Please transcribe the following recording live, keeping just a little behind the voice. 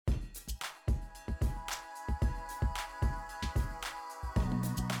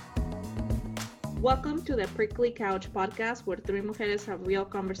Welcome to the Prickly Couch podcast, where three mujeres have real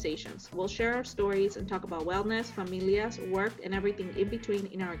conversations. We'll share our stories and talk about wellness, familias, work, and everything in between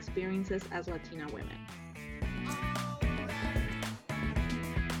in our experiences as Latina women.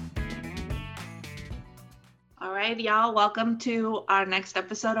 All right, y'all, welcome to our next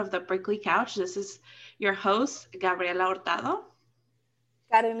episode of the Prickly Couch. This is your host, Gabriela Hurtado.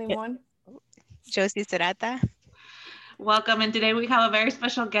 Karen Limon. Josie Serata. Welcome, and today we have a very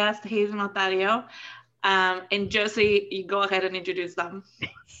special guest, Heidi Notario. And Josie, you go ahead and introduce them.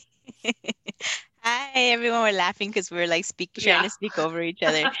 Hi, everyone. We're laughing because we're like trying to speak over each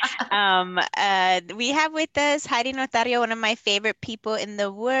other. We have with us Heidi Notario, one of my favorite people in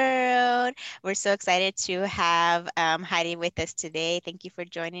the world. We're so excited to have Heidi with us today. Thank you for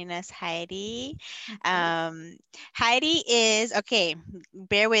joining us, Heidi. Heidi is, okay,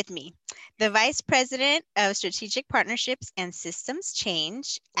 bear with me, the Vice President of Strategic Partnerships and Systems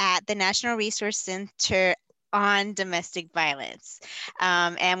Change at the National Resource Center on Domestic Violence.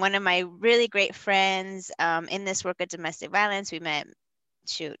 And one of my really great friends in this work of domestic violence, we met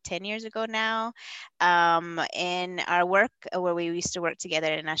 10 years ago now in our work where we used to work together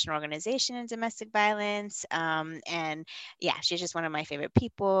at a national organization in domestic violence. And yeah, she's just one of my favorite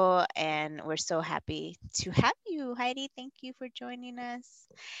people, and we're so happy to have you, Heidi. Thank you for joining us.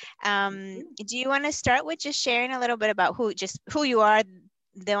 Do you want to start with just sharing a little bit about who you are,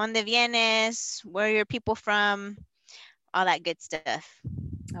 de donde vienes, where are your people from, all that good stuff?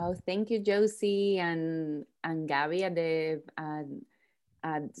 Oh, thank you, Josie and Gabby at the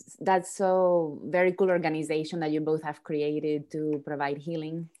that's so very cool organization that you both have created to provide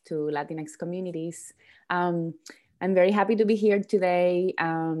healing to Latinx communities. I'm very happy to be here today.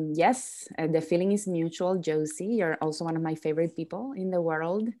 Yes, the feeling is mutual, Josie. You're also one of my favorite people in the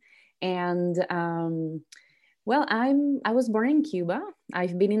world. And well, I was born in Cuba.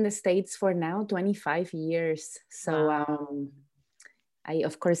 I've been in the States for now 25 years. So I,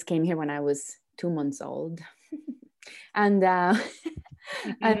 of course, came here when I was 2 months old. and the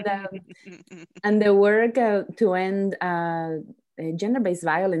work to end gender-based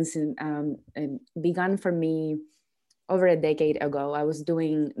violence began for me over a decade ago. I was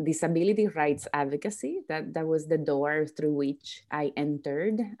doing disability rights advocacy. That was the door through which I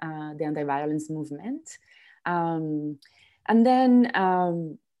entered the anti-violence movement. And then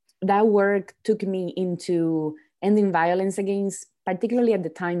that work took me into ending violence against, particularly at the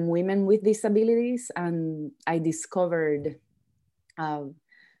time, women with disabilities. And I discovered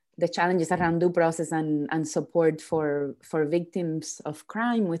the challenges around due process and support for victims of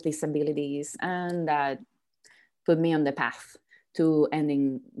crime with disabilities. And that put me on the path to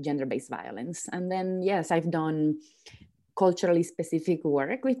ending gender-based violence. And then, yes, I've done culturally specific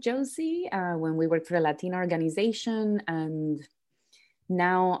work with Josie when we worked for a Latina organization. And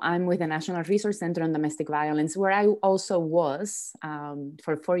now I'm with the National Resource Center on Domestic Violence, where I also was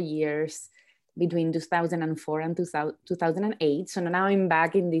for 4 years between 2004 and 2008. So now I'm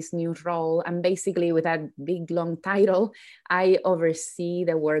back in this new role. And basically with that big, long title, I oversee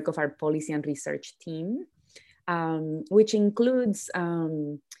the work of our policy and research team, which includes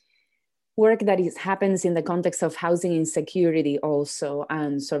work that happens in the context of housing insecurity also,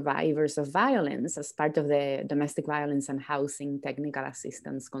 and survivors of violence as part of the Domestic Violence and Housing Technical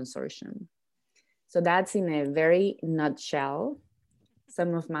Assistance Consortium. So that's in a very nutshell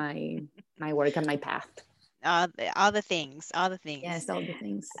some of my work and my path. All the things. Yes, all the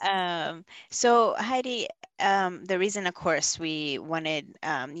things. So Heidi, the reason, of course, we wanted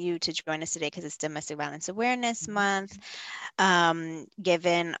you to join us today because it's Domestic Violence Awareness Month.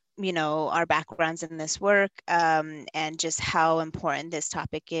 Given our backgrounds in this work and just how important this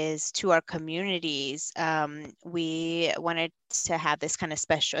topic is to our communities, we wanted to have this kind of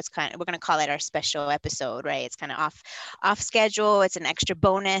special. We're going to call it our special episode, right? It's kind of off schedule. It's an extra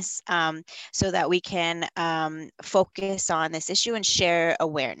bonus so that we can focus on this issue and share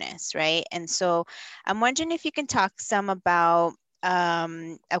awareness, right? And so I'm wondering if you can talk some about,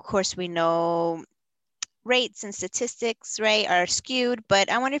 of course, we know rates and statistics, right, are skewed,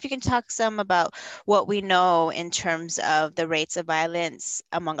 but I wonder if you can talk some about what we know in terms of the rates of violence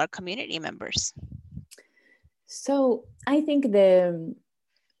among our community members. So I think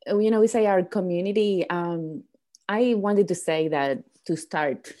we say our community, I wanted to say that to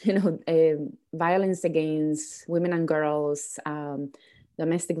start, violence against women and girls,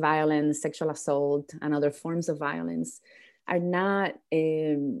 domestic violence, sexual assault, and other forms of violence are not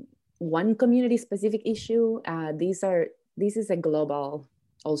one community specific issue. This is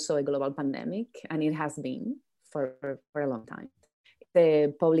also a global pandemic, and it has been for a long time. It's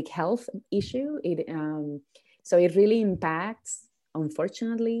a public health issue. So it really impacts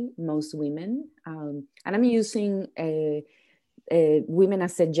unfortunately, most women. And I'm using women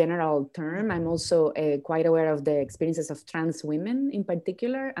as a general term. I'm also quite aware of the experiences of trans women in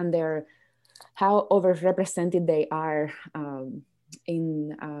particular, and how overrepresented they are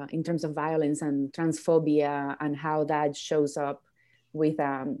in terms of violence and transphobia, and how that shows up with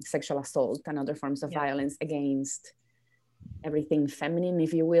sexual assault and other forms of violence against everything feminine,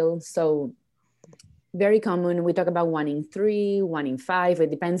 if you will. So very common. We talk about 1 in 3, 1 in 5.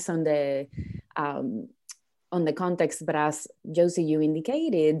 It depends on the context. But as Josie, you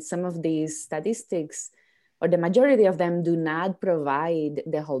indicated, some of these statistics, or the majority of them, do not provide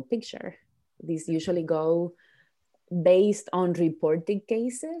the whole picture. These usually go based on reported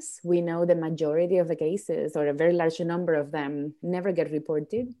cases. We know the majority of the cases, or a very large number of them, never get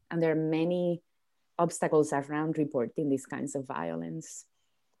reported. And there are many obstacles around reporting these kinds of violence.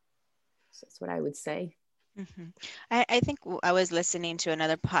 So that's what I would say. Mm-hmm. I think I was listening to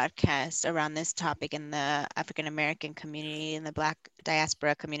another podcast around this topic in the African American community, in the Black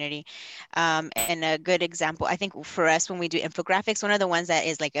diaspora community. And a good example, I think for us, when we do infographics, one of the ones that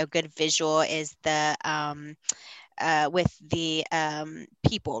is like a good visual is the with the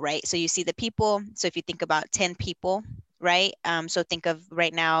people, right? So you see the people. So if you think about 10 people, right? So think of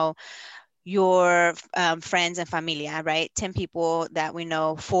right now your friends and familia, right? 10 people that we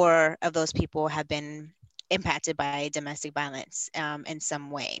know, 4 of those people have been impacted by domestic violence in some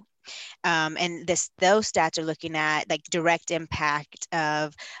way. And those stats are looking at like direct impact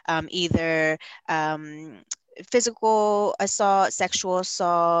of either physical assault, sexual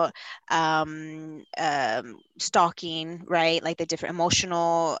assault, stalking, right? Like the different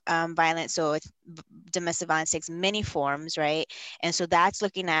emotional violence. So domestic violence takes many forms, right? And so that's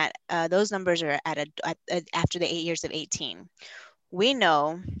looking at those numbers are at after the 8 years of 18. We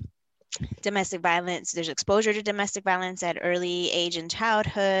know domestic violence, there's exposure to domestic violence at early age in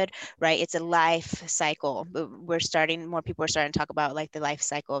childhood, right? It's a life cycle. More people are starting to talk about like the life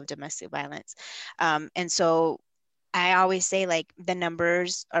cycle of domestic violence. And so I always say like the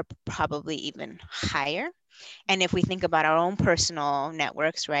numbers are probably even higher. And if we think about our own personal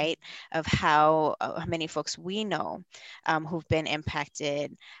networks, right, of how many folks we know who've been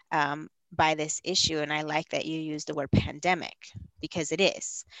impacted by this issue. And I like that you use the word pandemic, because it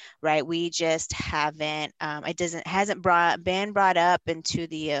is, right? We just haven't, hasn't been brought up into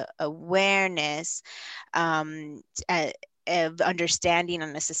the awareness of understanding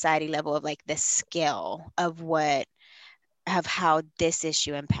on a society level of like the scale of how this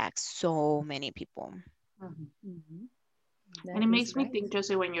issue impacts so many people. Mm-hmm. And it makes me think,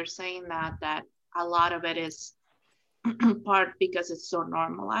 Josie, when you're saying that a lot of it is part because it's so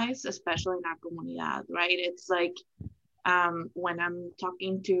normalized, especially in our comunidad, right? It's like when I'm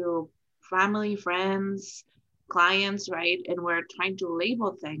talking to family, friends, clients, right, and we're trying to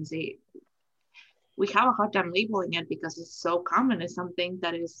label things, we have a hard time labeling it because it's so common. It's something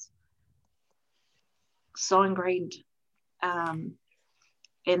that is so ingrained.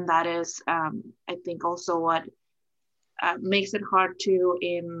 And that is, I think, also what makes it hard to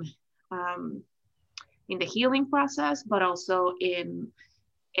in the healing process, but also in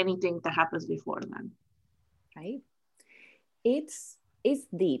anything that happens before then. Right. It's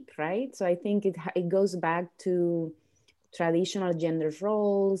deep, right? So I think it goes back to traditional gender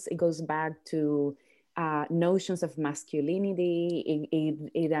roles. It goes back to notions of masculinity.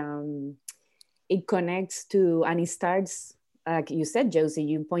 It connects to, and it starts, like you said, Josie,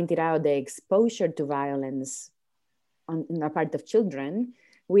 you pointed out the exposure to violence on the part of children.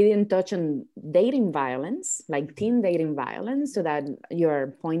 We didn't touch on dating violence, like teen dating violence, so that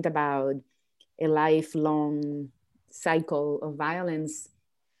your point about a lifelong cycle of violence,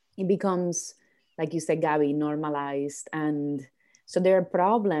 it becomes, like you said, Gabby, normalized. And so there are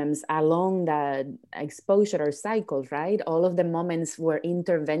problems along that exposure or cycle, right? All of the moments where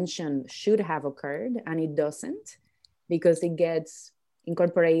intervention should have occurred and it doesn't, because it gets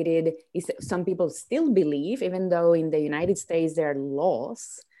incorporated. Some people still believe, even though in the United States there are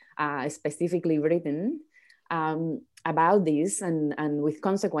laws specifically written about this and with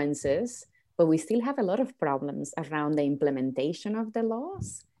consequences, but we still have a lot of problems around the implementation of the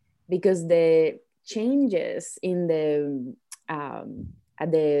laws, because the changes in the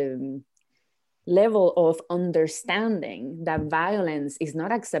at the level of understanding that violence is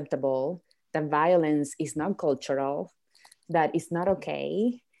not acceptable, that violence is not cultural, that is not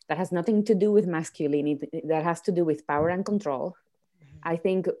okay, that has nothing to do with masculinity, that has to do with power and control. I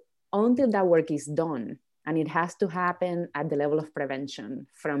think until that work is done, and it has to happen at the level of prevention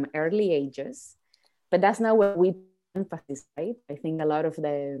from early ages, but that's not where we emphasize, right? I think a lot of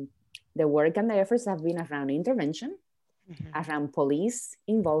the work and the efforts have been around intervention, around police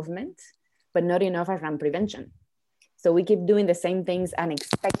involvement, but not enough around prevention. So we keep doing the same things and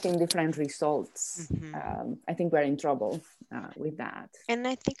expecting different results. I think we're in trouble with that. And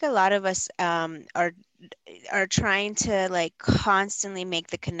I think a lot of us are trying to like constantly make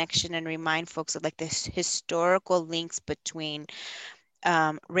the connection and remind folks of like this historical links between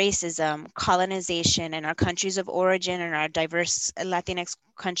racism, colonization, and our countries of origin and our diverse Latinx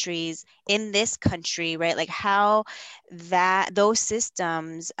countries in this country, right? Like how those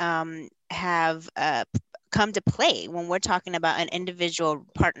systems have come to play when we're talking about an individual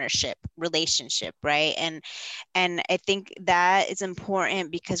partnership relationship, right? And I think that is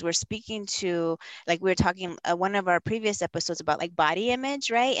important because we're speaking to, like we were talking one of our previous episodes about like body image,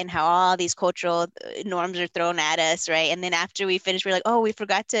 right? And how all these cultural norms are thrown at us, right? And then after we finish, we're like, oh, we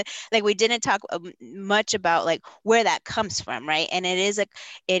forgot to, like, we didn't talk much about like where that comes from, right? And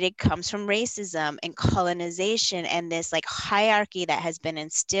it comes from racism and colonization and this like hierarchy that has been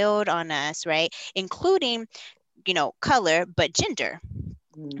instilled on us, right? Including, you know, color, but gender,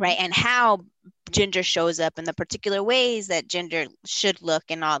 right? And how gender shows up in the particular ways that gender should look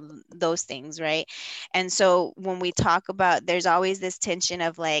and all those things, right? And so when we talk about, there's always this tension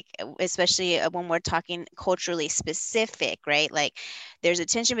of like, especially when we're talking culturally specific, right? Like there's a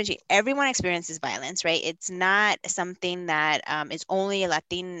tension between everyone experiences violence, right? It's not something that is only a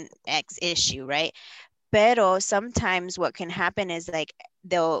Latinx issue, right? Pero sometimes what can happen is like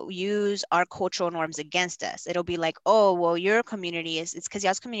they'll use our cultural norms against us. It'll be like, oh, well, your community it's because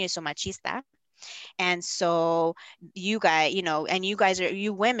y'all's community is so machista. And so you guys, you know, and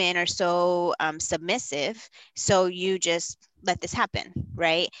you women are so submissive. So you just let this happen,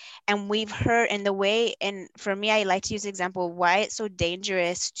 right? And we've heard in the way, and for me, I like to use the example why it's so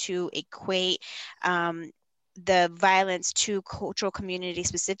dangerous to equate the violence to cultural community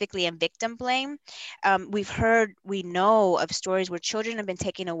specifically and victim blame. We know of stories where children have been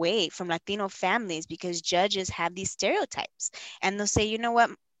taken away from Latino families because judges have these stereotypes, and they'll say, you know what,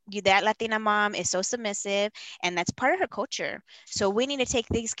 that Latina mom is so submissive and that's part of her culture. So we need to take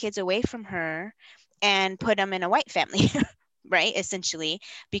these kids away from her and put them in a white family. Right, essentially,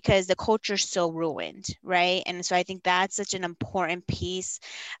 because the culture is so ruined, right? And so I think that's such an important piece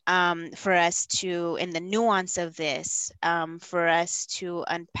for us to, in the nuance of this, for us to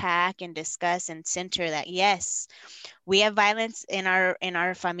unpack and discuss and center that, yes, we have violence in our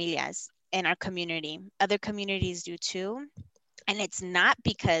familias, in our community. Other communities do too. And it's not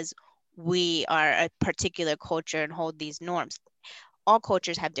because we are a particular culture and hold these norms. All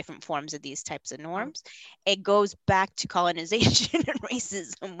cultures have different forms of these types of norms. It goes back to colonization and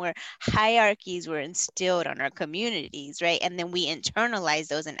racism, where hierarchies were instilled on our communities, right? And then we internalize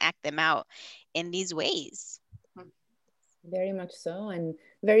those and act them out in these ways. Very much so, and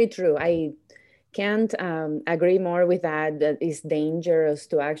very true. I can't agree more with that. That it's dangerous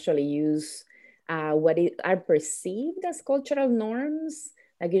to actually use what are perceived as cultural norms.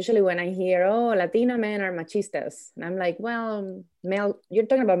 Like usually when I hear, oh, Latina men are machistas, and I'm like, well, you're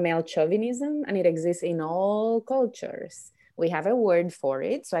talking about male chauvinism, and it exists in all cultures. We have a word for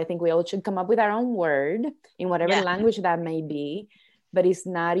it. So I think we all should come up with our own word in whatever language that may be, but it's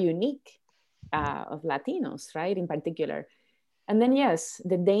not unique of Latinos, right, in particular. And then, yes,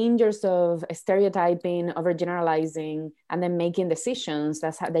 the dangers of stereotyping, overgeneralizing, and then making decisions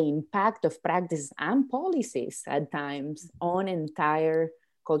that's had the impact of practice and policies at times on entire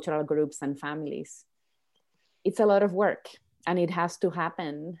cultural groups and families. It's a lot of work and it has to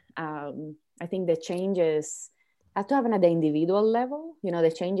happen. I think the changes have to happen at the individual level, you know,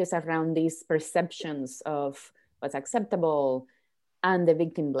 the changes around these perceptions of what's acceptable and the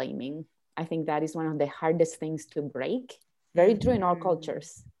victim blaming. I think that is one of the hardest things to break. Very true in all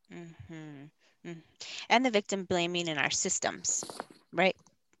cultures. And the victim blaming in our systems, right?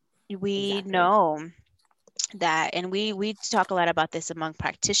 We know that, and we talk a lot about this among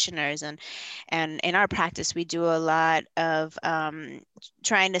practitioners, and in our practice we do a lot of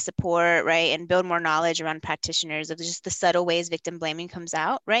trying to support, right, and build more knowledge around practitioners of just the subtle ways victim blaming comes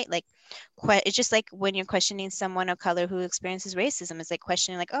out, right? Like it's just like when you're questioning someone of color who experiences racism, it's like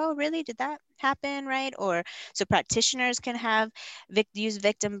questioning like, oh really, did that happen, right? Or so practitioners can have use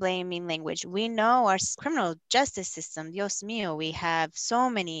victim blaming language. We know our criminal justice system, Dios mío, we have so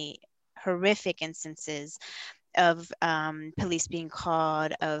many horrific instances of police being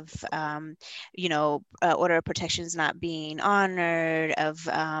called, of order of protections not being honored, of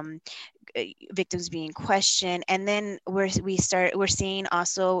victims being questioned, and then we're seeing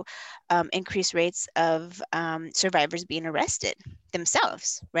also increased rates of survivors being arrested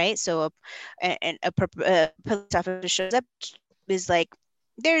themselves, right? So a police officer shows up, is like,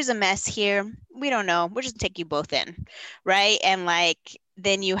 there's a mess here. We don't know. We'll just take you both in, right? And like,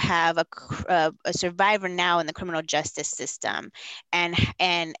 then you have a survivor now in the criminal justice system, and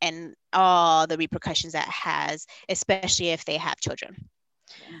all the repercussions that has, especially if they have children,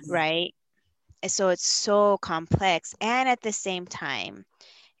 Yes. right? And so it's so complex, and at the same time,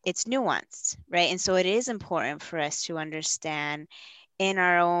 it's nuanced, right? And so it is important for us to understand in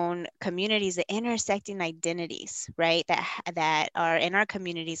our own communities the intersecting identities, right, that are in our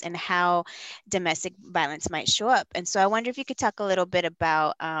communities and how domestic violence might show up. And so I wonder if you could talk a little bit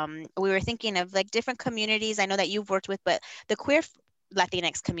about, we were thinking of like different communities I know that you've worked with, but the queer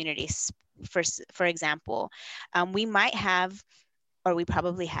Latinx communities, for example, we might have, or we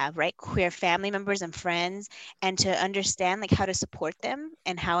probably have, right, queer family members and friends, and to understand like how to support them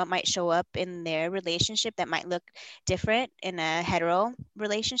and how it might show up in their relationship that might look different in a hetero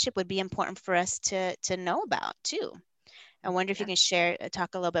relationship would be important for us to know about too. I wonder if you can share,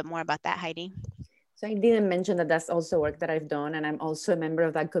 talk a little bit more about that, Heidi. So I didn't mention that that's also work that I've done, and I'm also a member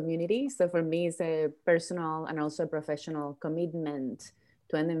of that community. So for me, it's a personal and also a professional commitment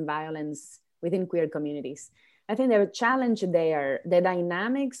to ending violence within queer communities. I think the challenge there, the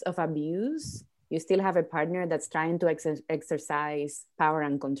dynamics of abuse, you still have a partner that's trying to exercise power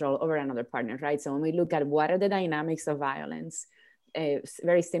and control over another partner, right? So when we look at what are the dynamics of violence, it's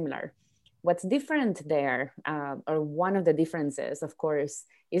very similar. What's different there, or one of the differences, of course,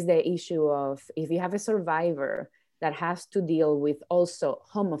 is the issue of if you have a survivor that has to deal with also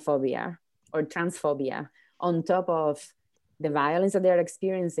homophobia or transphobia on top of the violence that they're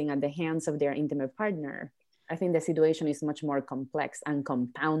experiencing at the hands of their intimate partner, I think the situation is much more complex and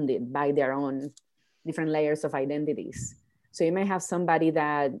compounded by their own different layers of identities. So you may have somebody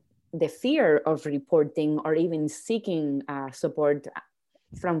that the fear of reporting or even seeking support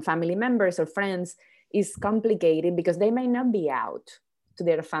from family members or friends is complicated because they may not be out to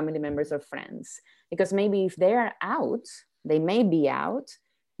their family members or friends, because maybe if they're out, they may be out,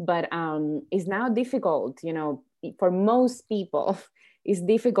 but it's now difficult, you know, for most people it's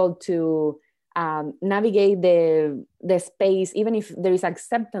difficult to navigate the space, even if there is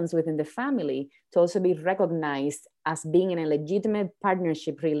acceptance within the family, to also be recognized as being in a legitimate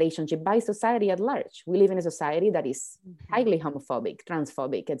partnership relationship by society at large. We live in a society that is highly homophobic,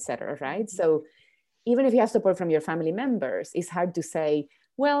 transphobic, etc. Right? So even if you have support from your family members, it's hard to say,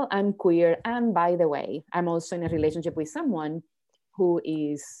 well, I'm queer, and by the way, I'm also in a relationship with someone who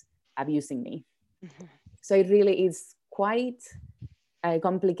is abusing me. So it really is quite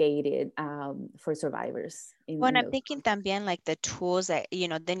complicated for survivors. Well, and I'm thinking también like the tools that, you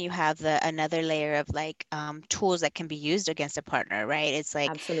know, then you have the another layer of like tools that can be used against a partner, right? It's like,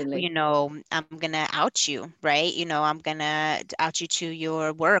 absolutely, you know, I'm gonna out you, right? You know, I'm gonna out you to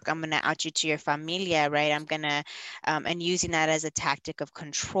your work. I'm gonna out you to your familia, right? I'm gonna and using that as a tactic of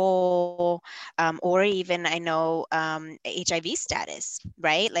control, or even I know HIV status,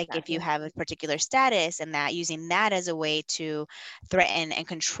 right? Like if you have a particular status and that using that as a way to threaten and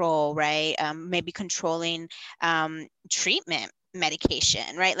control, right? Maybe controlling treatment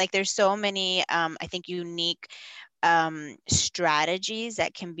medication, right? Like there's so many, I think, unique strategies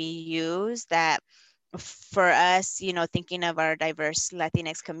that can be used that for us, you know, thinking of our diverse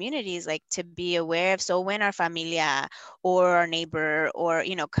Latinx communities, like to be aware of. So when our familia or our neighbor or,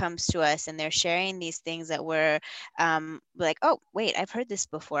 you know, comes to us and they're sharing these things that we're like, oh, wait, I've heard this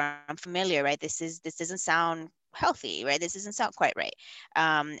before. I'm familiar, right? This doesn't sound healthy, right? This doesn't sound quite right.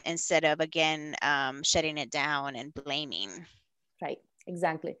 Instead of, again, shutting it down and blaming. Right,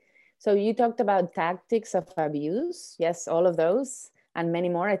 exactly. So you talked about tactics of abuse. Yes, all of those and many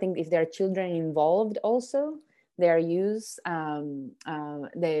more. I think if there are children involved also, they are used.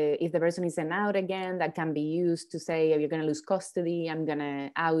 If the person is an out again, that can be used to say, oh, you're going to lose custody, I'm going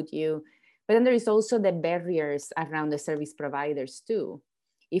to out you. But then there is also the barriers around the service providers too.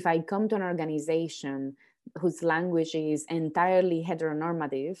 If I come to an organization whose language is entirely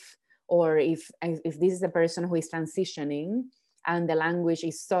heteronormative, or if this is a person who is transitioning, and the language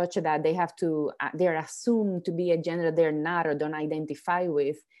is such that they have to, they're assumed to be a gender they're not or don't identify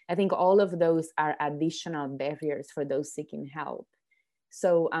with, I think all of those are additional barriers for those seeking help.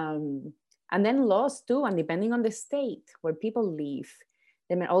 So, and then laws too, and depending on the state where people live,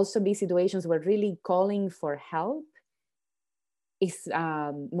 there may also be situations where really calling for help is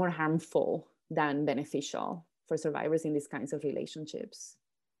more harmful than beneficial for survivors in these kinds of relationships.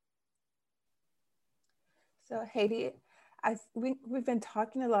 So Heidi, we've been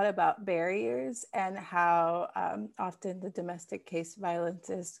talking a lot about barriers and how often the domestic case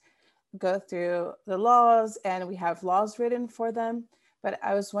violences go through the laws and we have laws written for them. but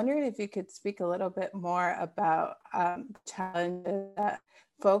I was wondering if you could speak a little bit more about challenges that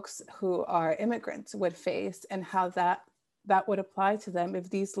folks who are immigrants would face and how that would apply to them, if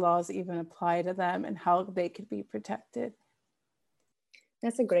these laws even apply to them, and how they could be protected.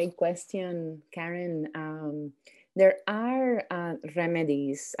 That's a great question, Karen. There are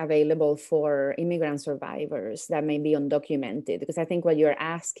remedies available for immigrant survivors that may be undocumented, because I think what you're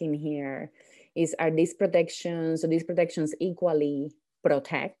asking here is, are these protections, so these protections equally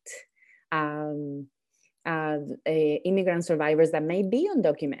protect immigrant survivors that may be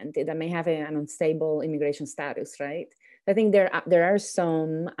undocumented, that may have an unstable immigration status, right? I think there are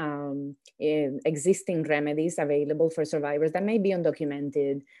some existing remedies available for survivors that may be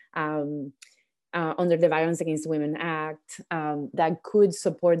undocumented under the Violence Against Women Act that could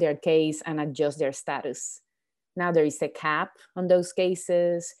support their case and adjust their status. Now there is a cap on those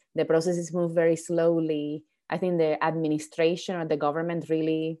cases. The processes move very slowly. I think the administration or the government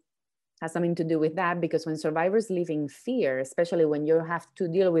really has something to do with that, because when survivors live in fear, especially when you have to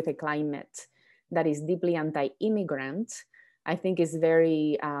deal with a climate that is deeply anti-immigrant, I think it's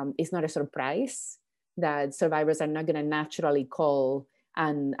not a surprise that survivors are not going to naturally call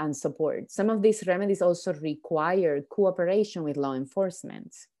and support. Some of these remedies also require cooperation with law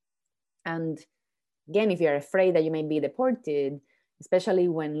enforcement. And again, if you're afraid that you may be deported, especially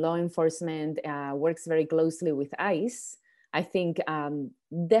when law enforcement works very closely with ICE, I think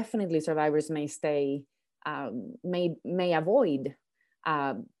definitely survivors may avoid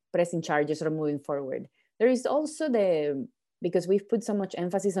pressing charges or moving forward. There is also because we've put so much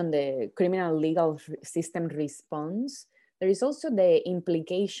emphasis on the criminal legal system response, there is also the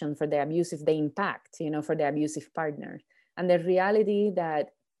implication for the impact, for the abusive partner. And the reality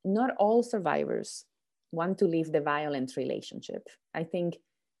that not all survivors want to leave the violent relationship. I think,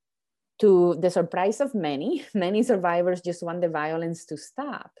 to the surprise of many survivors just want the violence to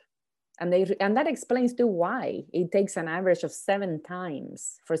stop. And that explains too why it takes an average of 7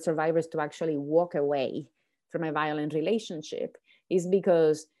 times for survivors to actually walk away from a violent relationship, is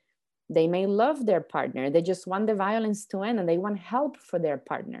because they may love their partner, they just want the violence to end and they want help for their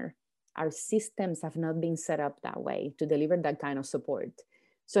partner. Our systems have not been set up that way to deliver that kind of support.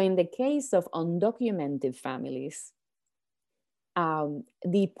 So in the case of undocumented families,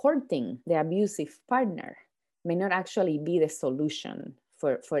 deporting the abusive partner may not actually be the solution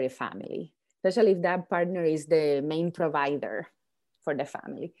for a family, especially if that partner is the main provider for the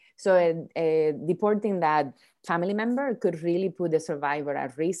family. So deporting that family member could really put the survivor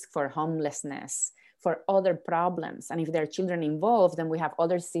at risk for homelessness, for other problems. And if there are children involved, then we have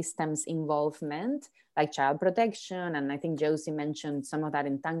other systems involvement, like child protection. And I think Josie mentioned some of that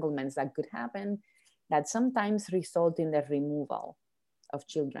entanglements that could happen that sometimes result in the removal of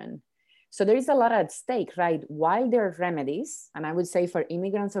children. So there is a lot at stake, right? While there are remedies, and I would say for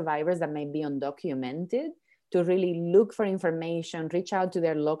immigrant survivors that may be undocumented, to really look for information, reach out to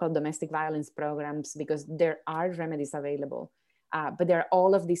their local domestic violence programs, because there are remedies available. But there are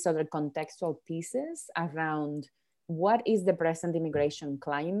all of these other contextual pieces around what is the present immigration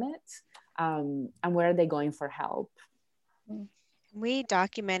climate and where are they going for help. We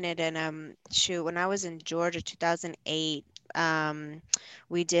documented when I was in Georgia, 2008,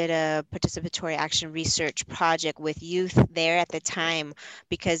 we did a participatory action research project with youth there at the time,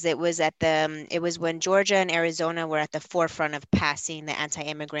 because it was when Georgia and Arizona were at the forefront of passing the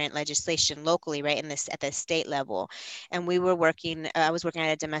anti-immigrant legislation locally, right, at the state level. And we were I was working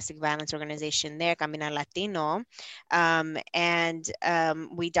at a domestic violence organization there, Camina Latino, and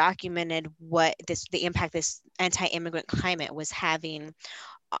we documented the impact this anti-immigrant climate was having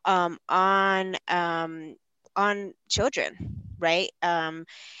on children, right?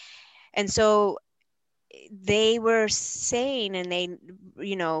 And so they were saying, and they,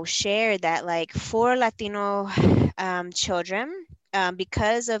 shared that, like, for Latino children,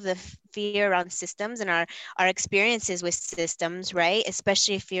 because of the fear around systems and our experiences with systems, right?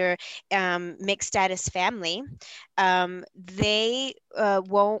 Especially if you're mixed status family, they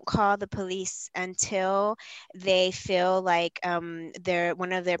won't call the police until they feel like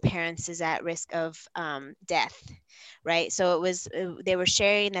one of their parents is at risk of death, right? So they were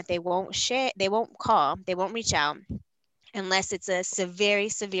sharing that they won't call, they won't reach out unless it's a very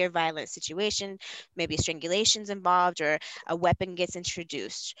severe violent situation, maybe strangulation's involved or a weapon gets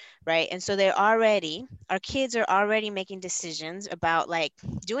introduced, right? And so our kids are already making decisions about, like,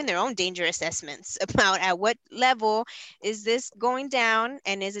 doing their own danger assessments about at what level is this going down,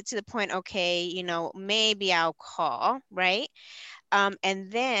 and is it to the point, okay, maybe I'll call, right? And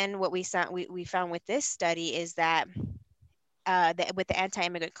then what we found with this study is that with the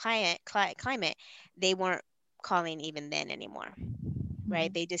anti-immigrant climate, they weren't calling even then anymore.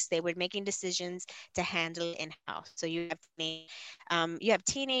 right? They were making decisions to handle it in-house. So you have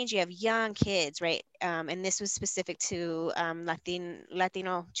teenage, you have young kids, right? And this was specific to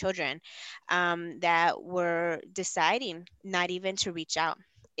Latino children that were deciding not even to reach out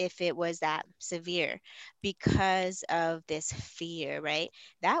if it was that severe because of this fear, right?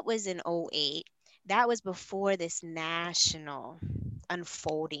 That was in 2008. That was before this national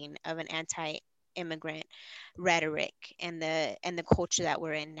unfolding of an anti-immigrant rhetoric and the culture that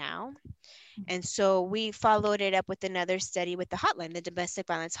we're in now. And so we followed it up with another study with the hotline, the domestic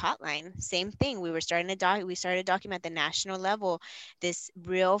violence hotline. Same thing. We started to document at the national level this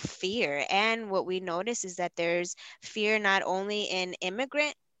real fear. And what we noticed is that there's fear not only in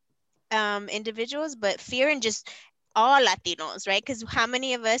immigrant individuals, but fear in just all Latinos, right? Because how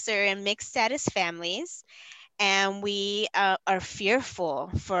many of us are in mixed status families? And we are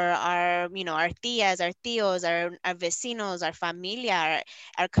fearful for our, our tias, our tios, our vecinos, our familia,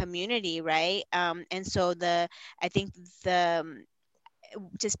 our community, right? And so I think to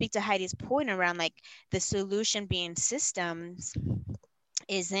speak to Heidi's point around like the solution being systems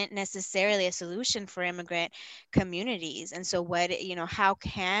isn't necessarily a solution for immigrant communities. And so how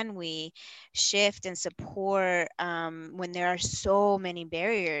can we shift and support when there are so many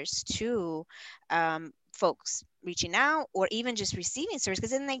barriers to folks reaching out or even just receiving service,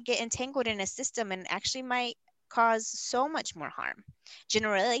 because then they get entangled in a system and actually might cause so much more harm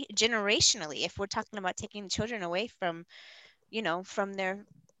generationally if we're talking about taking children away from their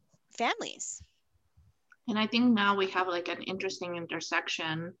families. And I think now we have like an interesting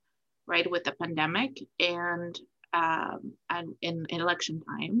intersection, right, with the pandemic and in election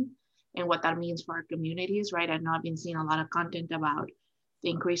time and what that means for our communities, right? I know I've been seeing a lot of content about the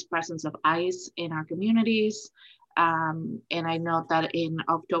increased presence of ICE in our communities. And I know that in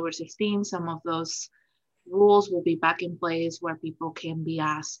October 16th, some of those rules will be back in place where people can be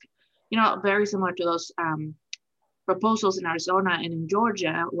asked, very similar to those proposals in Arizona and in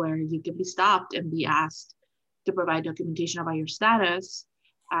Georgia, where you can be stopped and be asked to provide documentation about your status.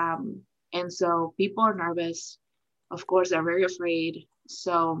 And so people are nervous. Of course, they're very afraid.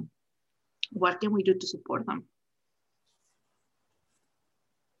 So what can we do to support them?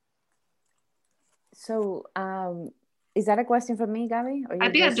 So is that a question for me, Gabby? Or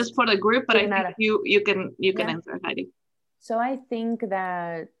I think just for the group, but I think you can answer, Heidi. So I think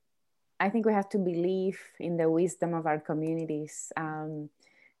we have to believe in the wisdom of our communities.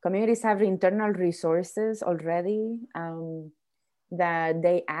 Communities have internal resources already that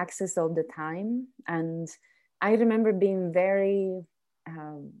they access all the time. And I remember being very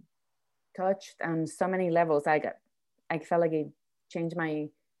touched on so many levels. I felt like it changed my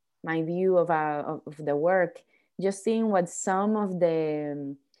view of the work, just seeing what some of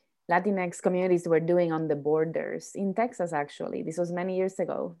the Latinx communities were doing on the borders in Texas. Actually, this was many years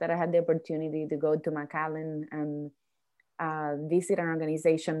ago that I had the opportunity to go to McAllen and visit an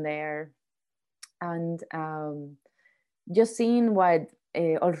organization there, and just seeing what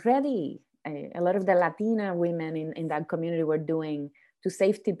already a lot of the Latina women in that community were doing to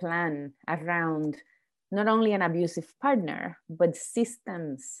safety plan around not only an abusive partner, but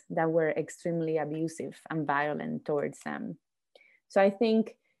systems that were extremely abusive and violent towards them. So I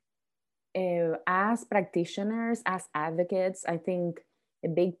think as practitioners, as advocates, I think a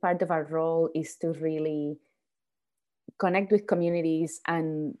big part of our role is to really connect with communities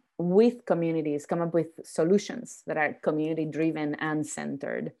and with communities come up with solutions that are community driven and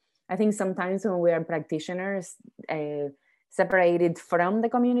centered. I think sometimes when we are practitioners, separated from the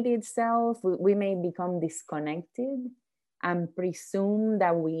community itself, we may become disconnected and presume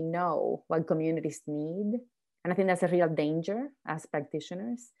that we know what communities need. And I think that's a real danger as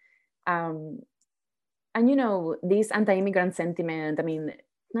practitioners. And this anti-immigrant sentiment, I mean,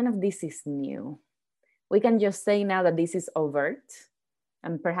 none of this is new. We can just say now that this is overt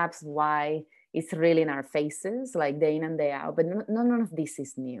and perhaps why it's really in our faces, like day in and day out, but none of this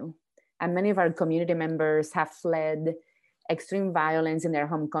is new. And many of our community members have fled extreme violence in their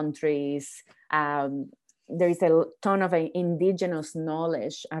home countries. There is a ton of indigenous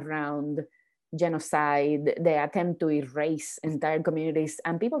knowledge around genocide, the attempt to erase entire communities,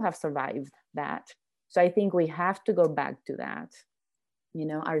 and people have survived that. So I think we have to go back to that.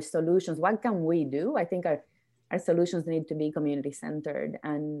 Our solutions, what can we do? I think our solutions need to be community-centered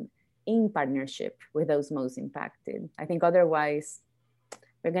and in partnership with those most impacted. I think otherwise,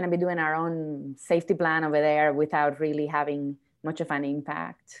 we're going to be doing our own safety plan over there without really having much of an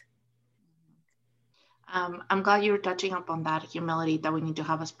impact. I'm glad you're touching upon that humility that we need to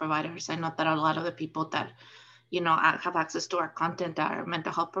have as providers. I know that a lot of the people that, have access to our content are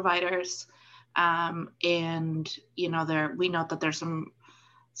mental health providers. And, we know that there's some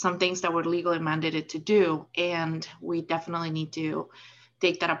some things that we're legally mandated to do. And we definitely need to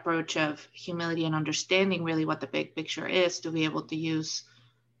take that approach of humility and understanding really what the big picture is to be able to use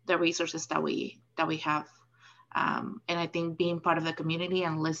the resources that we have. And I think being part of the community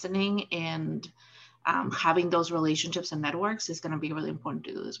and listening and having those relationships and networks is going to be really important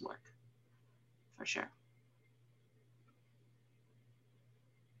to do this work, for sure.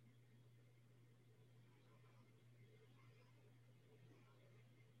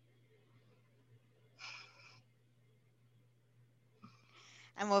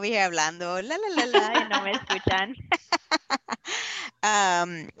 I'm over here hablando, la, la, la, la, y no me escuchan.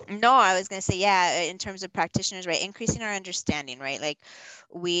 No, I was going to say, yeah, in terms of practitioners, right, increasing our understanding, right, like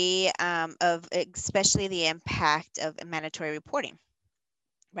we, of especially the impact of mandatory reporting.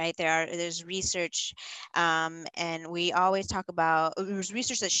 Right, there's research, and we always talk about, there's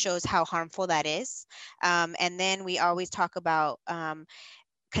research that shows how harmful that is, and then we always talk about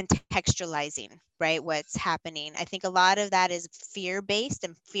contextualizing, right, what's happening. I think a lot of that is fear-based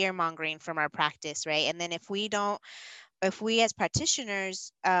and fear-mongering from our practice, right? And then if we as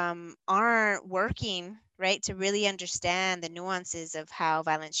practitioners aren't working, right, to really understand the nuances of how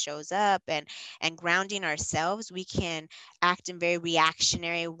violence shows up and grounding ourselves, we can act in very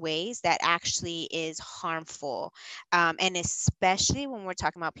reactionary ways that actually is harmful. And especially when we're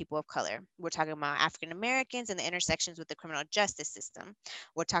talking about people of color, we're talking about African Americans and the intersections with the criminal justice system.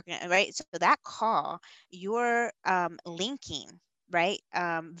 We're talking, right? So that call, you're linking, right,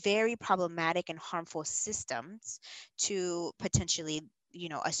 very problematic and harmful systems to potentially,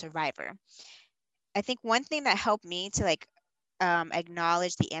 a survivor. I think one thing that helped me to like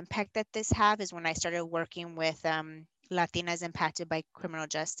acknowledge the impact that this have is when I started working with Latinas impacted by criminal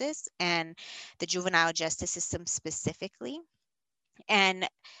justice and the juvenile justice system specifically. And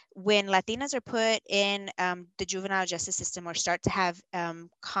when Latinas are put in the juvenile justice system or start to have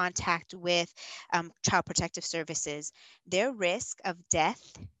contact with child protective services, their risk of death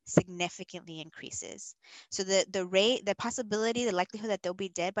significantly increases. So the possibility, the likelihood that they'll be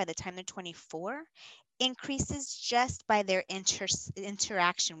dead by the time they're 24 increases just by their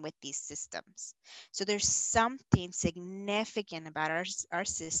interaction with these systems. So there's something significant about our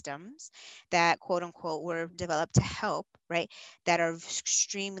systems that, quote unquote, were developed to help, right, that are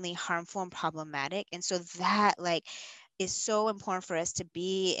extremely harmful and problematic. And so that is so important for us to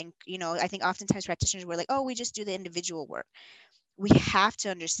be. And, I think oftentimes practitioners were like, oh, we just do the individual work. We have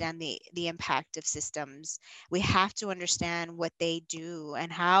to understand the impact of systems. We have to understand what they do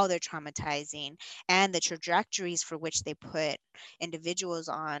and how they're traumatizing and the trajectories for which they put individuals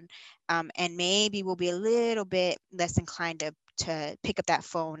on. And maybe we'll be a little bit less inclined to pick up that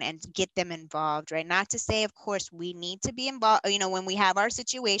phone and get them involved, right? Not to say, of course, we need to be involved, when we have our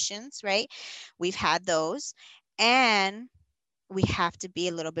situations, right? We've had those, and we have to be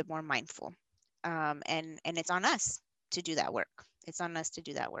a little bit more mindful. And it's on us to do that work. It's on us to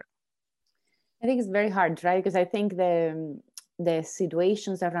do that work. I think it's very hard, right? Because I think the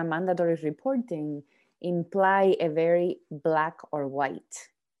situations around mandatory reporting imply a very black or white.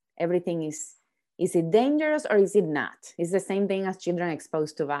 Everything is it dangerous or is it not? It's the same thing as children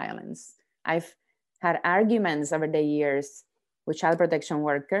exposed to violence. I've had arguments over the years with child protection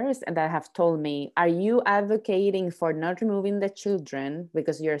workers that have told me, are you advocating for not removing the children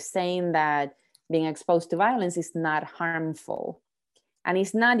because you're saying that being exposed to violence is not harmful? And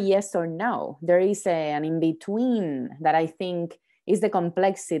it's not yes or no. There is an in-between that I think is the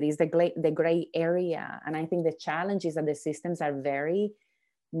complexity, is the gray area. And I think the challenge is that the systems are very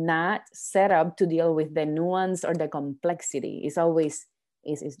not set up to deal with the nuance or the complexity. It's always,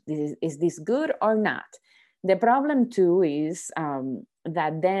 is this good or not? The problem too is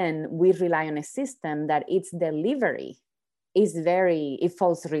that then we rely on a system that its delivery is it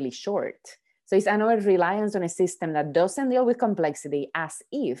falls really short. So it's another reliance on a system that doesn't deal with complexity as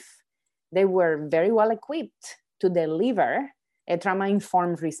if they were very well equipped to deliver a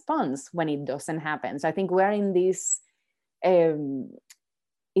trauma-informed response when it doesn't happen. So I think we're in this,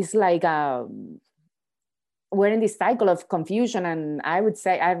 it's like we're in this cycle of confusion. And I would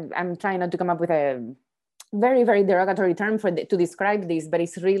say, I'm trying not to come up with a very, very derogatory term to describe this, but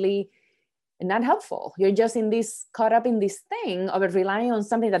it's really not helpful. You're just caught up in this thing of relying on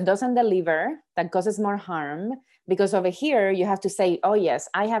something that doesn't deliver, that causes more harm, because over here you have to say, oh yes,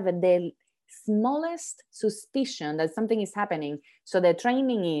 I have the smallest suspicion that something is happening. So the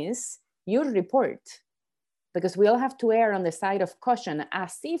training is you report, because we all have to err on the side of caution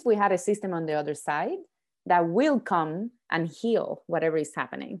as if we had a system on the other side that will come and heal whatever is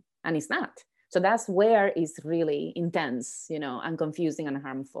happening, and it's not. So that's where it's really intense, and confusing and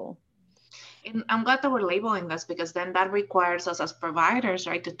harmful. And I'm glad that we're labeling this, because then that requires us as providers,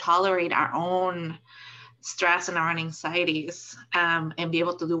 right, to tolerate our own stress and our own anxieties, and be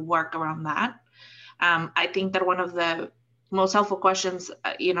able to do work around that. I think that one of the most helpful questions,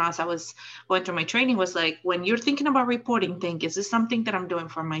 as I was going through my training, was like, when you're thinking about reporting, think, is this something that I'm doing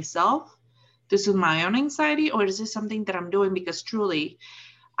for myself to soothe my own anxiety, or is this something that I'm doing because truly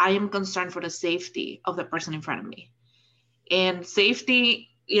I am concerned for the safety of the person in front of me? And safety,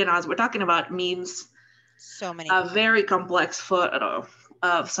 as we're talking about, means So many a things. very complex photo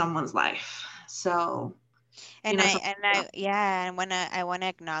of someone's life. So, And I wanna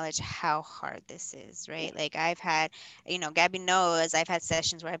acknowledge how hard this is, right? Like I've had, Gabby knows I've had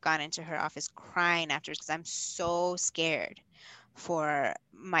sessions where I've gone into her office crying afterwards because I'm so scared for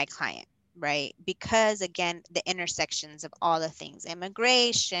my client, right? Because again, the intersections of all the things,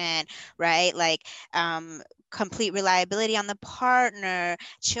 immigration, right? Like complete reliability on the partner,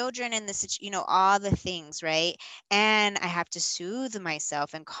 children in the all the things, right? And I have to soothe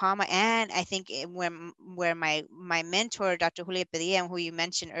myself and and I think where my mentor, Dr. Julia Padilla, who you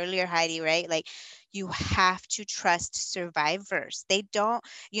mentioned earlier, Heidi, right? Like you have to trust survivors. They don't,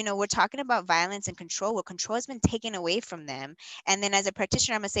 we're talking about violence and control. Well, control has been taken away from them. And then as a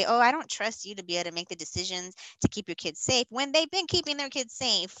practitioner, I'm gonna say, oh, I don't trust you to be able to make the decisions to keep your kids safe when they've been keeping their kids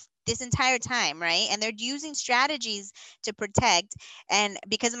safe this entire time, right? And they're using strategies to protect. And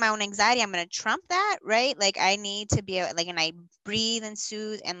because of my own anxiety, I'm going to trump that, right? Like I need to be like, and I breathe and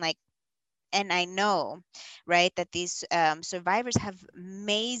soothe and like, and I know, right, that these survivors have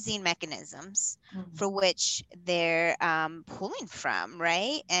amazing mechanisms for which they're pulling from,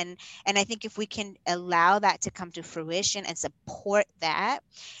 right? And I think if we can allow that to come to fruition and support that,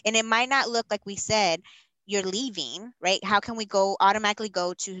 and it might not look like we said, you're leaving, right? How can we automatically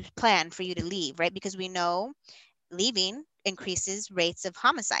go to plan for you to leave, right? Because we know leaving increases rates of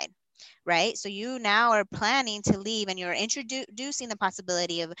homicide, right? So you now are planning to leave and you're introducing the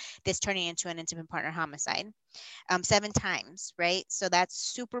possibility of this turning into an intimate partner homicide 7 times, right? So that's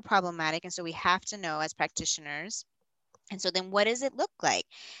super problematic. And so we have to know as practitioners. And so then what does it look like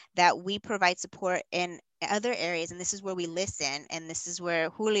that we provide support in other areas? And this is where we listen. And this is where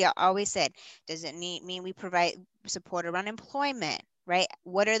Julia always said, does it mean we provide support around employment, right?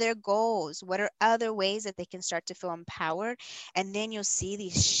 What are their goals? What are other ways that they can start to feel empowered? And then you'll see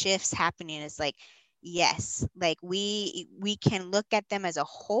these shifts happening. It's like, yes, like we can look at them as a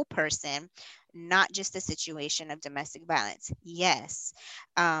whole person, not just a situation of domestic violence. Yes,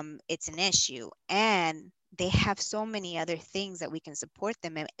 it's an issue. And they have so many other things that we can support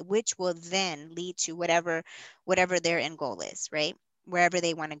them in, which will then lead to whatever their end goal is, right? Wherever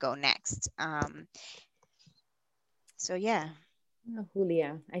they want to go next. So yeah.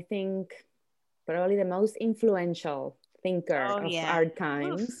 Julia, I think probably the most influential thinker of our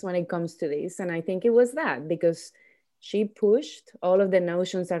times when it comes to this. And I think it was that because she pushed all of the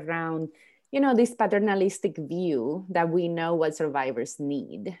notions around, this paternalistic view that we know what survivors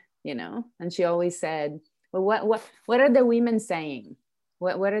need, and she always said, well, what are the women saying?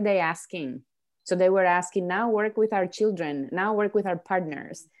 What are they asking? So they were asking, now work with our children, now work with our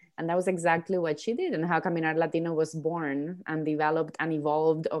partners. And that was exactly what she did, and how Caminar Latino was born and developed and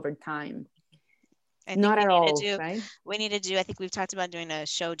evolved over time. Not at all, right? We need to do, I think we've talked about doing a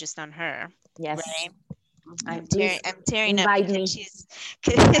show just on her. Yes. Right? I'm Please tearing invite up me. she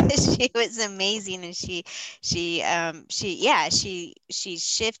was amazing, and she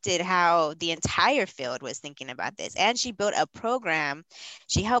shifted how the entire field was thinking about this, and she built a program.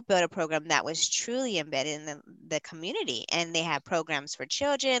 She helped build a program that was truly embedded in the community, and they had programs for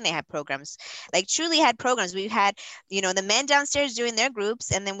children. They had programs, like truly had programs. We had, the men downstairs doing their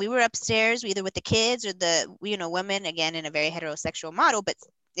groups, and then we were upstairs either with the kids or the women, again in a very heterosexual model, but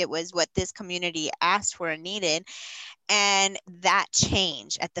it was what this community asked for and needed. And that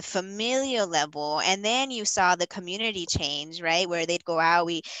change at the familial level. And then you saw the community change, right? Where they'd go out,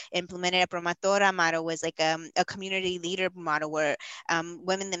 we implemented a promotora model, was like a community leader model where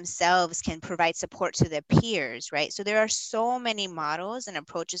women themselves can provide support to their peers, right? So there are so many models and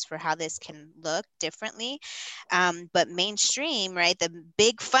approaches for how this can look differently. But mainstream, right? The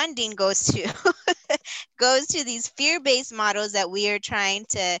big funding goes to goes to these fear-based models that we are trying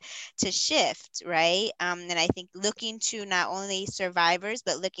to shift, right? And I think looking to not only survivors,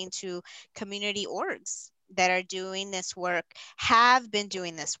 but looking to community orgs that are doing this work, have been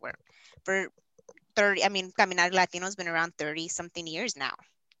doing this work for 30, Caminar Latino's been around 30 something years now,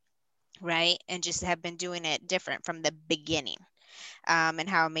 right? And just have been doing it different from the beginning. And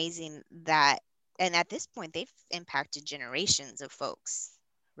how amazing that, and at this point, they've impacted generations of folks,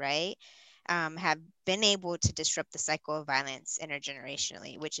 right? have been able to disrupt the cycle of violence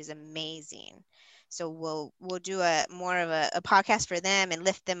intergenerationally, which is amazing. So we'll do more of a podcast for them and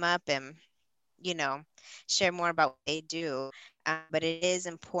lift them up and, you know, share more about what they do. But it is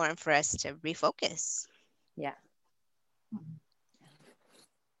important for us to refocus. Yeah.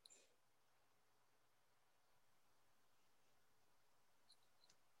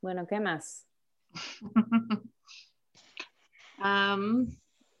 Bueno, ¿qué más?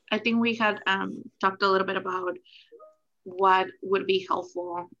 I think we had talked a little bit about what would be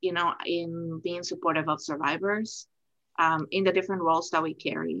helpful, you know, in being supportive of survivors in the different roles that we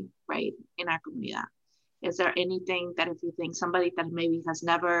carry, right, in our comunidad. Is there anything that if you think somebody that maybe has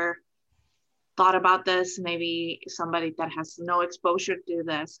never thought about this, maybe somebody that has no exposure to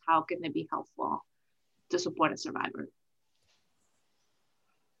this, how can it be helpful to support a survivor?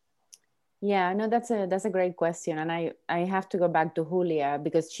 Yeah, no, that's a great question. And I have to go back to Julia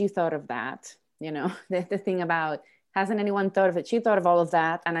because she thought of that, you know, the thing about, hasn't anyone thought of it? She thought of all of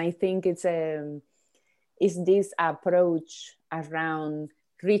that. And I think it's this approach around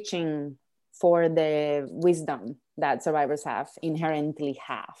reaching for the wisdom that survivors inherently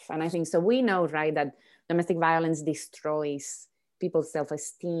have. And I think, so we know, right, that domestic violence destroys people's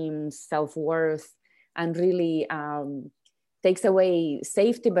self-esteem, self-worth, and really takes away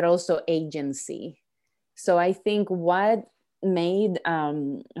safety, but also agency. So I think what made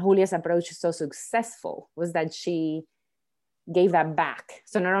Julia's approach so successful was that she gave that back.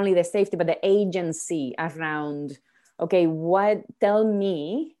 So not only the safety, but the agency around, okay, tell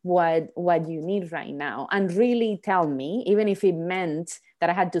me what you need right now, and really tell me, even if it meant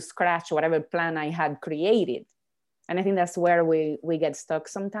that I had to scratch whatever plan I had created. And I think that's where we get stuck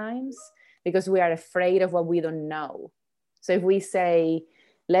sometimes, because we are afraid of what we don't know. So if we say,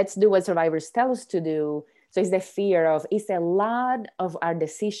 let's do what survivors tell us to do, so it's the fear of, it's a lot of our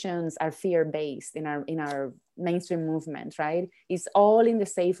decisions are fear-based in our mainstream movement, right? It's all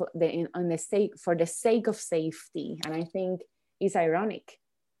for the sake of safety. And I think it's ironic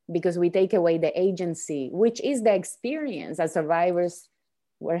because we take away the agency, which is the experience that survivors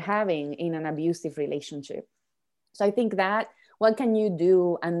were having in an abusive relationship. So I think that, what can you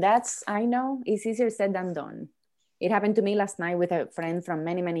do? And that's, I know it's easier said than done. It happened to me last night with a friend from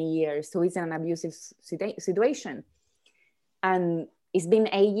many, many years who is in an abusive situation. And it's been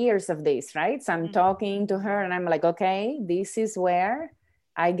 8 years of this, right? So I'm talking to her and I'm like, okay, this is where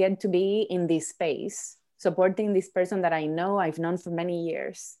I get to be in this space, supporting this person that I know I've known for many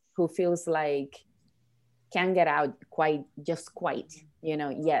years, who feels like can't get out quite, you know,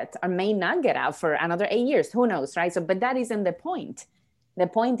 yet, or may not get out for another 8 years, who knows, right? So, but that isn't the point. The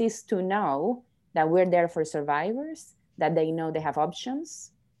point is to know that we're there for survivors, that they know they have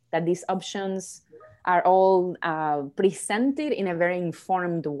options, that these options are all presented in a very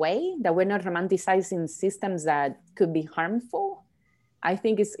informed way, that we're not romanticizing systems that could be harmful. I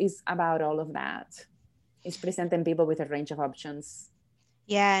think it's about all of that. It's presenting people with a range of options.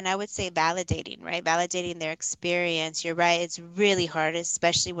 Yeah, and I would say validating, right? Validating their experience. You're right. It's really hard,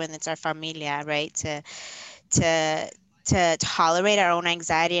 especially when it's our familia, right? To tolerate our own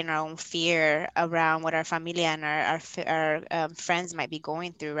anxiety and our own fear around what our familia and our friends might be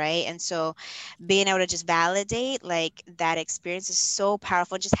going through, right? And so being able to just validate like that experience is so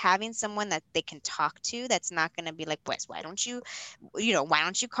powerful. Just having someone that they can talk to, that's not going to be like, pues, why don't you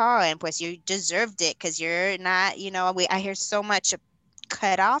call, and pues you deserved it because you're not, I hear so much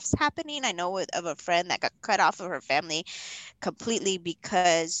cutoffs happening. I know of a friend that got cut off of her family completely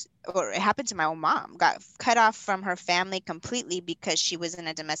because, or it happened to my own mom, got cut off from her family completely because she was in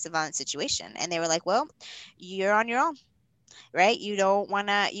a domestic violence situation. And they were like, well, you're on your own, right? You don't want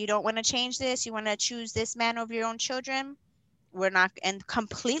to change this. You want to choose this man over your own children. We're not, and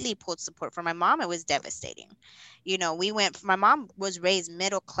completely pulled support from my mom. It was devastating. My mom was raised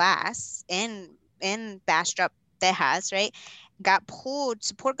middle class in Bastrop, Texas, right?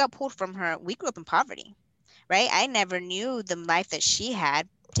 Support got pulled from her. We grew up in poverty, right? I never knew the life that she had,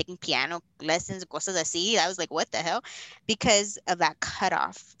 taking piano lessons, cosas así. I was like, what the hell? Because of that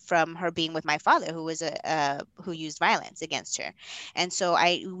cutoff from her being with my father, who was who used violence against her. And so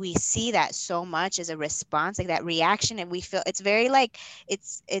we see that so much as a response, like that reaction, and we feel it's very like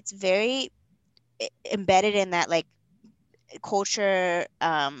it's very embedded in that like culture.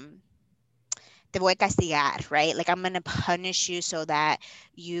 Te voy a castigar, right? Like I'm gonna punish you so that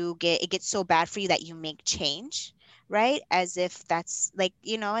it gets so bad for you that you make change, right? As if that's like,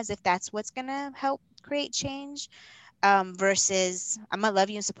 as if that's what's gonna help create change, versus I'm gonna love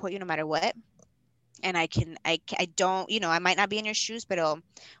you and support you no matter what. And I don't, you know, I might not be in your shoes, but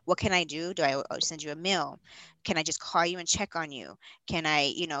what can I do? Do I send you a meal? Can I just call you and check on you? Can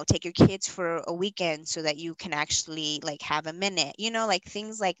I, you know, take your kids for a weekend so that you can actually like have a minute, you know, like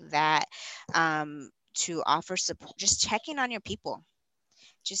things like that, to offer support, just checking on your people,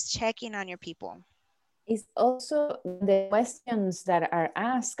 just checking on your people. It's also the questions that are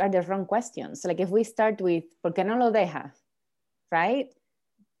asked are the wrong questions. Like if we start with, ¿por qué no lo deja? Right?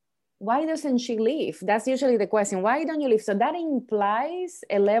 Why doesn't she leave? That's usually the question. Why don't you leave? So that implies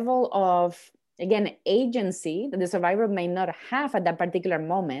a level of, again, agency that the survivor may not have at that particular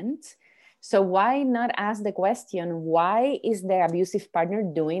moment. So why not ask the question, why is the abusive partner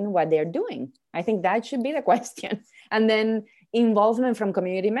doing what they're doing? I think that should be the question. And then involvement from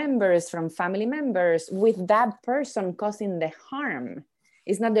community members, from family members, with that person causing the harm.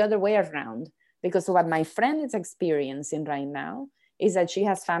 It's not the other way around. Because what my friend is experiencing right now is that she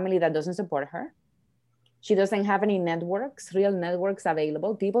has family that doesn't support her. She doesn't have any networks, real networks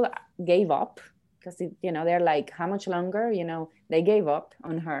available. People gave up because, you know, they're like, how much longer? You know, they gave up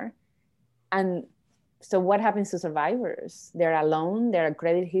on her. And so what happens to survivors? They're alone, their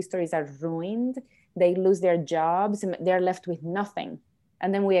credit histories are ruined, they lose their jobs, and they're left with nothing.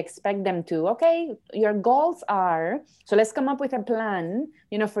 And then we expect them to, okay, your goals are, so let's come up with a plan,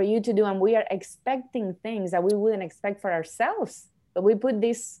 you know, for you to do. And we are expecting things that we wouldn't expect for ourselves. But we put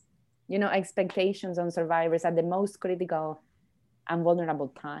these, you know, expectations on survivors at the most critical and vulnerable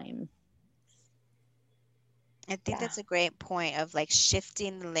time. I think that's a great point of like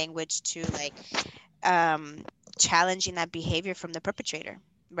shifting the language to like challenging that behavior from the perpetrator,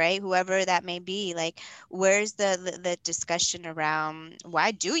 right? Whoever that may be. Like, where's the discussion around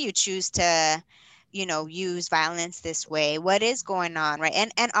why do you choose to, you know, use violence this way? What is going on, right?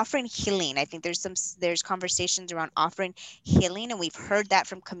 And offering healing. I think there's conversations around offering healing, and we've heard that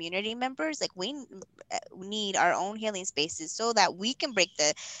from community members. Like, we need our own healing spaces so that we can break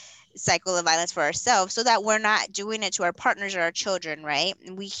the cycle of violence for ourselves, so that we're not doing it to our partners or our children, right?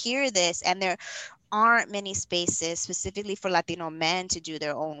 And we hear this, and there aren't many spaces specifically for Latino men to do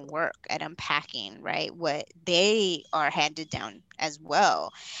their own work at unpacking, right, what they are handed down as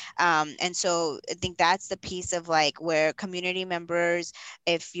well. And so I think that's the piece of like where community members,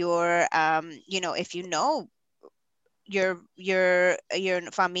 if you're you know, if you know your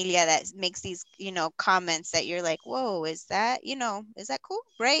familia that makes these, you know, comments that you're like, whoa, is that, you know, is that cool,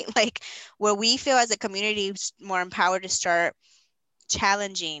 right? Like, where we feel as a community more empowered to start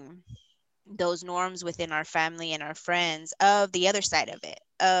challenging those norms within our family and our friends of the other side of it,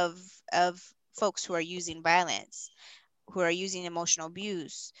 of folks who are using violence, who are using emotional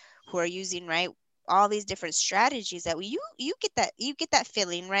abuse, who are using, right, all these different strategies that you get that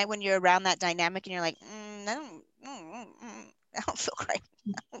feeling, right, when you're around that dynamic and you're like, I don't feel right.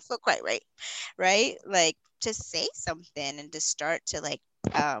 I don't feel quite right, right? Like, to say something and to start to like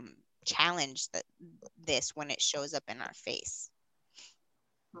challenge this when it shows up in our face.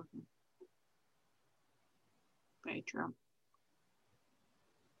 Mm-hmm. Very true.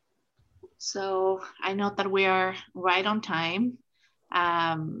 So I know that we are right on time.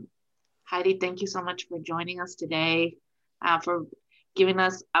 Heidi, thank you so much for joining us today, for giving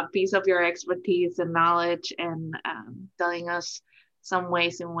us a piece of your expertise and knowledge, and telling us some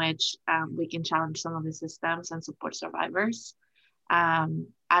ways in which we can challenge some of the systems and support survivors. I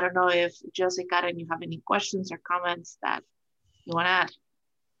don't know if Josie, Karen, you have any questions or comments that you want to add?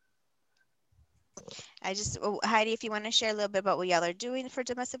 Heidi, if you want to share a little bit about what y'all are doing for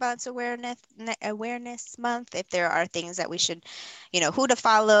Domestic Violence Awareness Month, if there are things that we should, you know, who to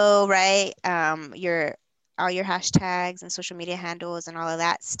follow, right? All your hashtags and social media handles and all of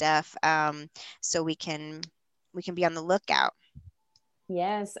that stuff, so we can be on the lookout.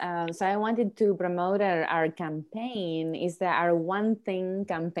 Yes, so I wanted to promote our campaign. Is our One Thing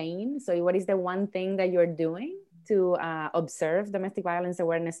campaign. So what is the one thing that you're doing to observe Domestic Violence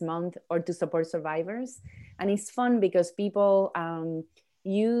Awareness Month or to support survivors? And it's fun because people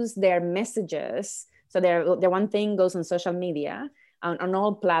use their messages. So their one thing goes on social media, on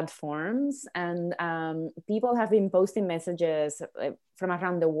all platforms, and people have been posting messages from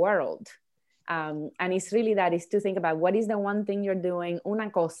around the world. And it's really that, is to think about what is the one thing you're doing, una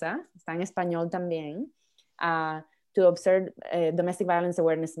cosa, está en español también, to observe Domestic Violence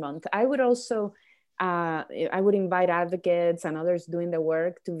Awareness Month. I would also, I would invite advocates and others doing the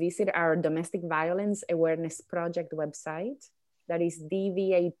work to visit our Domestic Violence Awareness Project website. That is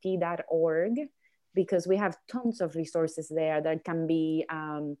dvat.org, because we have tons of resources there that can be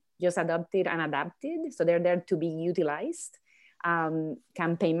just adopted and adapted. So they're there to be utilized.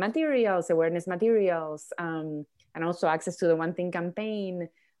 Campaign materials, awareness materials, and also access to the One Thing campaign,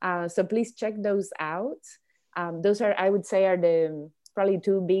 So please check those out. Those are, I would say, are the probably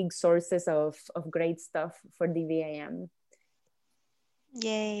two big sources of great stuff for DVAM.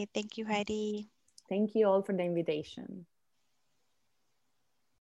 Yay, thank you, Heidi. Thank you all for the invitation.